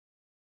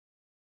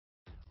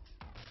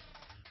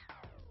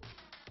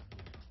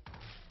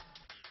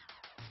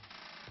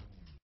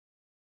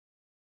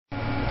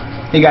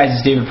Hey guys,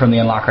 it's David from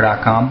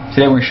theunlocker.com.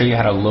 Today we're going to show you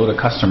how to load a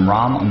custom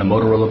ROM on the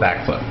Motorola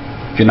Backflip.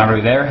 If you're not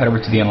already there, head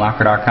over to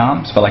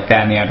theunlocker.com, spell like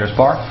that in the address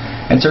bar,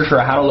 and search for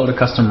how to load a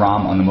custom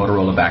ROM on the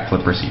Motorola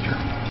Backflip procedure.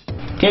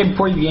 Okay,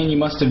 before you begin, you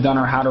must have done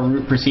our how to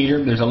root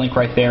procedure. There's a link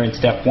right there in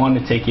step 1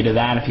 to take you to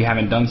that. If you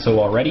haven't done so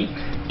already,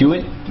 do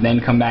it, then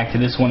come back to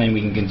this one and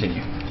we can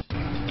continue.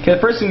 Okay,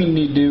 the first thing you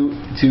need to do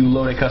to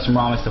load a custom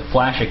ROM is to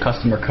flash a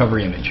custom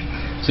recovery image.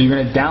 So you're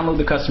going to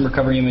download the custom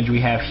recovery image we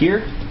have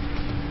here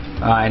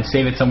and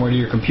save it somewhere to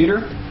your computer.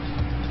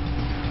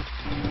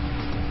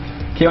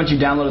 Okay, once you've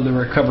downloaded the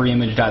recovery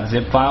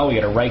image.zip file, we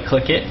got to right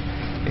click it,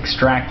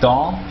 extract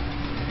all,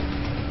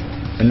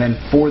 and then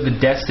for the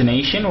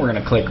destination we're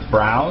going to click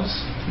browse.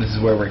 This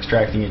is where we're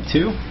extracting it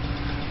to,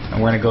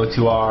 and we're going to go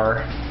to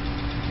our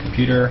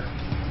computer,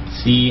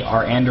 see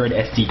our Android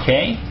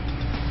SDK,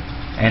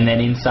 and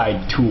then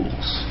inside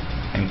tools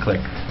and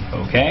click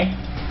OK.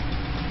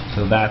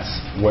 So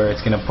that's where it's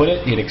going to put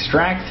it. Hit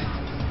extract,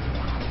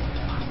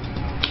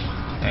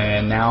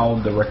 and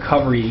now the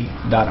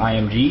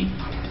recovery.img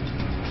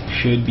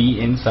should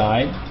be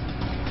inside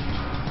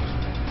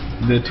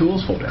the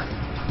tools folder.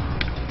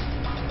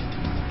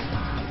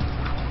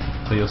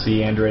 So you'll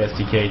see Android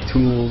SDK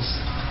tools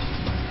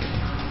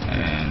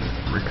and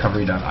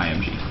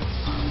recovery.img.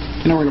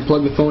 And now we're going to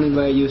plug the phone in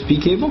via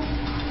USB cable,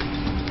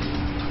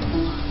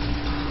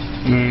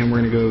 and we're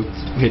going to go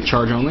hit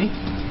charge only.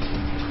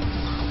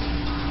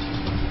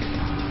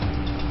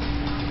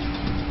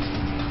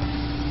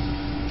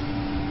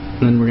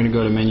 Then we're going to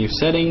go to menu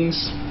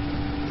settings,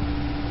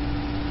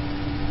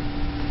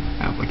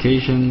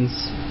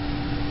 applications,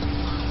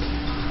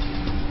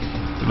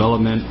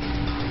 development.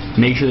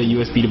 Make sure that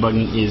USB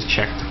debugging is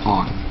checked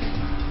on.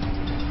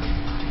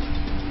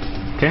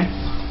 Okay?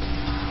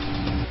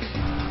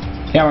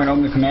 Now we're going to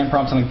open the command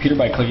prompts on the computer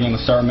by clicking on the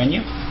start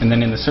menu, and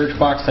then in the search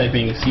box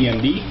typing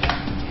CMD,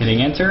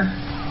 hitting enter.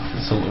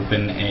 This will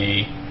open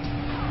a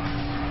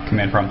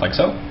command prompt like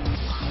so.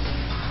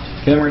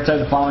 Okay, then we're going to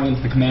type the following into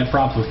the command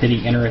prompt with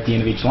hitting enter at the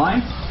end of each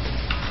line.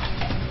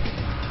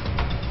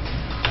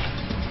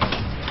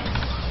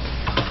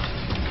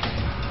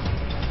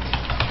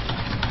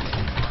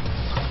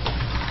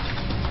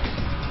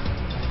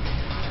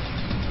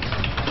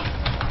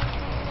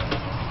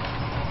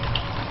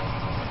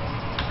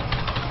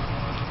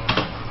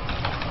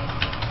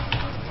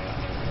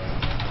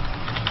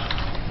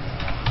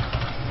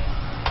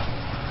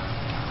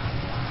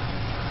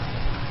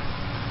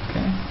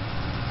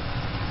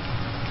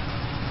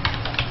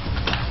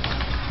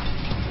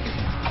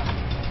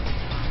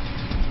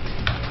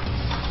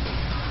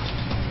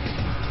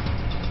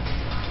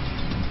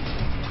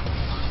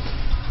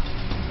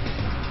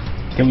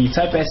 Okay, when you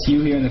type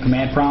SU here in the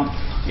command prompt,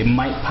 it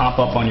might pop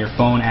up on your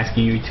phone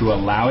asking you to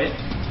allow it.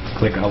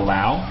 Click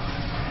allow.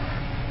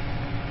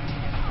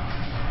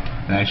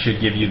 And that should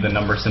give you the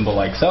number symbol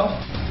like so.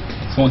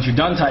 So once you're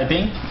done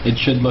typing, it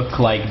should look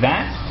like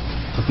that,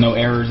 with no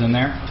errors in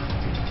there.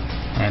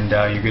 And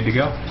you're good to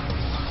go.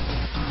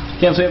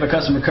 Okay, so we have a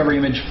custom recovery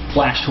image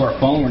flashed to our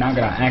phone. We're now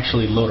going to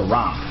actually load a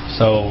ROM.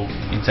 So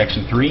in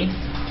section 3,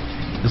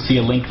 you'll see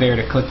a link there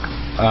to click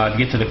to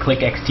get to the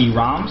Click XT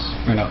ROMs.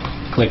 We're going to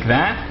click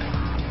that.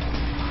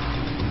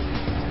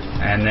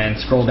 And then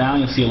scroll down,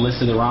 you'll see a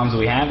list of the ROMs that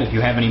we have. If you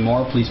have any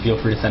more, please feel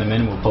free to send them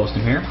in and we'll post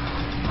them here.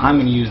 I'm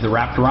going to use the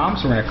Raptor ROM,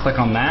 so we're going to click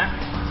on that,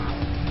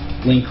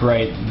 link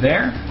right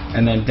there,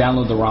 and then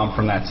download the ROM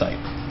from that site.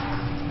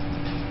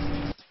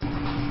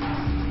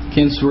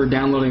 Okay, so we're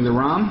downloading the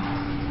ROM.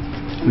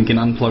 We can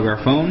unplug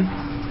our phone,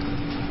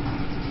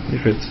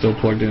 if it's still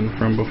plugged in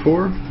from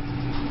before.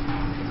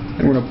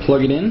 And we're going to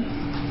plug it in.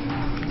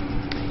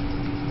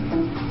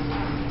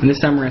 And this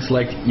time we're going to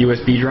select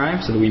USB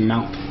drive so that we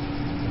mount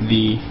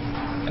the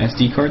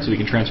SD card so we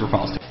can transfer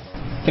files to it.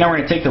 Okay, now we're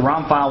going to take the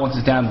ROM file once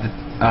it's done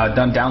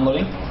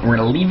downloading, and we're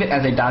going to leave it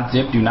as a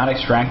 .zip, do not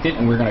extract it,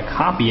 and we're going to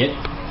copy it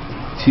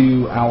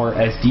to our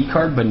SD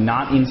card, but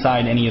not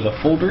inside any of the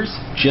folders,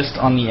 just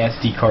on the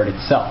SD card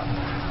itself.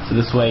 So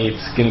this way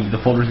it's going to the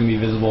folder's going to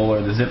be visible,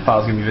 or the zip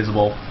file is going to be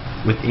visible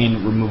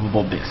within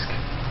removable disk.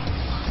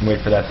 And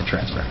wait for that to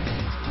transfer.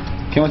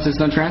 Okay, once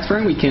it's done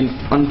transferring, we can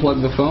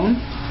unplug the phone,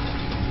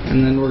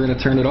 and then we're going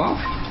to turn it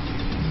off.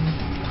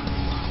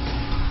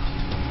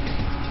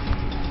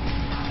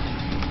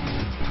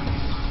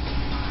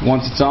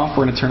 Once it's off,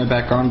 we're going to turn it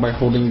back on by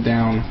holding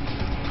down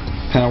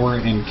power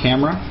and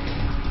camera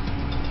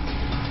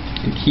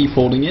and keep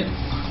holding it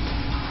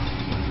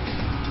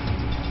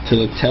till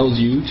it tells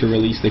you to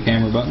release the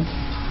camera button,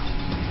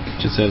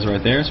 which it says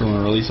right there. So we're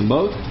going to release them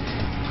both.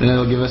 Then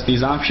it'll give us these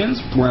options.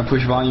 We're going to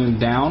push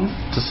volume down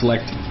to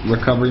select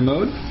recovery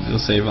mode. It'll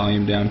say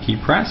volume down key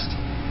pressed,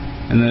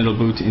 and then it'll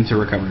boot into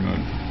recovery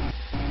mode.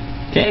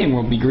 Okay, and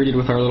we'll be greeted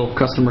with our little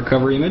custom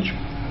recovery image.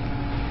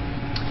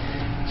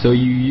 So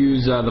you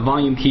use the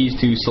volume keys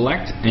to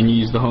select, and you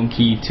use the home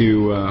key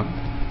to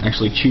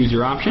actually choose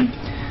your option.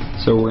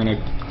 So we're going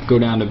to go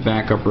down to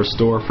backup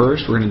restore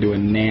first. We're going to do a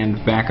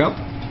NAND backup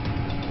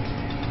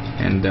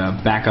and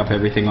back up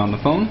everything on the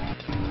phone.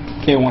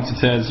 Okay, once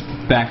it says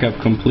backup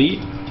complete,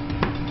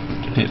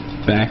 hit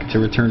back to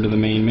return to the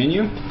main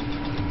menu.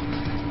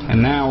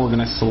 And now we're going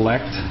to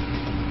select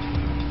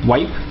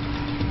Wipe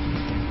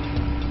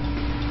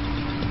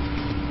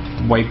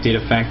Data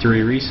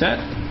Factory Reset,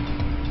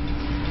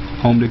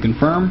 Home to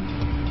confirm,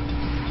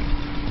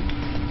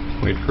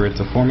 wait for it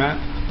to format.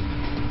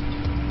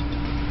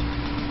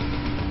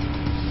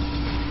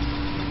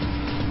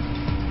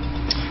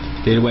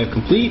 Data wipe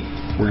complete.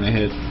 We're going to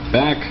hit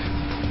back.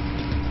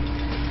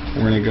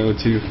 We're going to go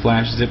to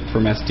flash zip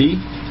from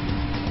SD.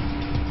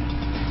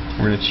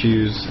 We're going to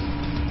choose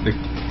the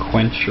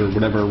quench or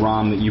whatever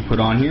ROM that you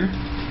put on here.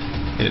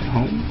 Hit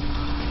home.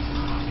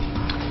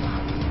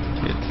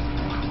 Hit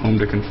home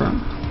to confirm.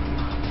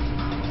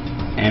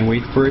 And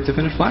wait for it to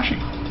finish flashing.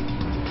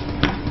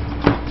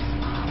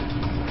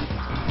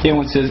 Okay,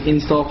 once it says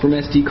install from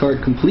SD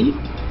card complete,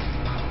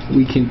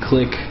 we can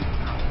click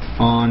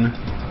on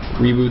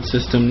reboot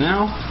system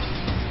now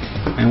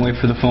and wait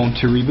for the phone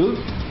to reboot.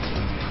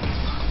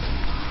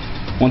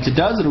 Once it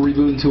does, it'll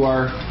reboot into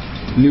our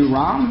new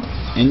ROM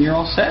and you're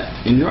all set.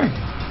 Enjoy.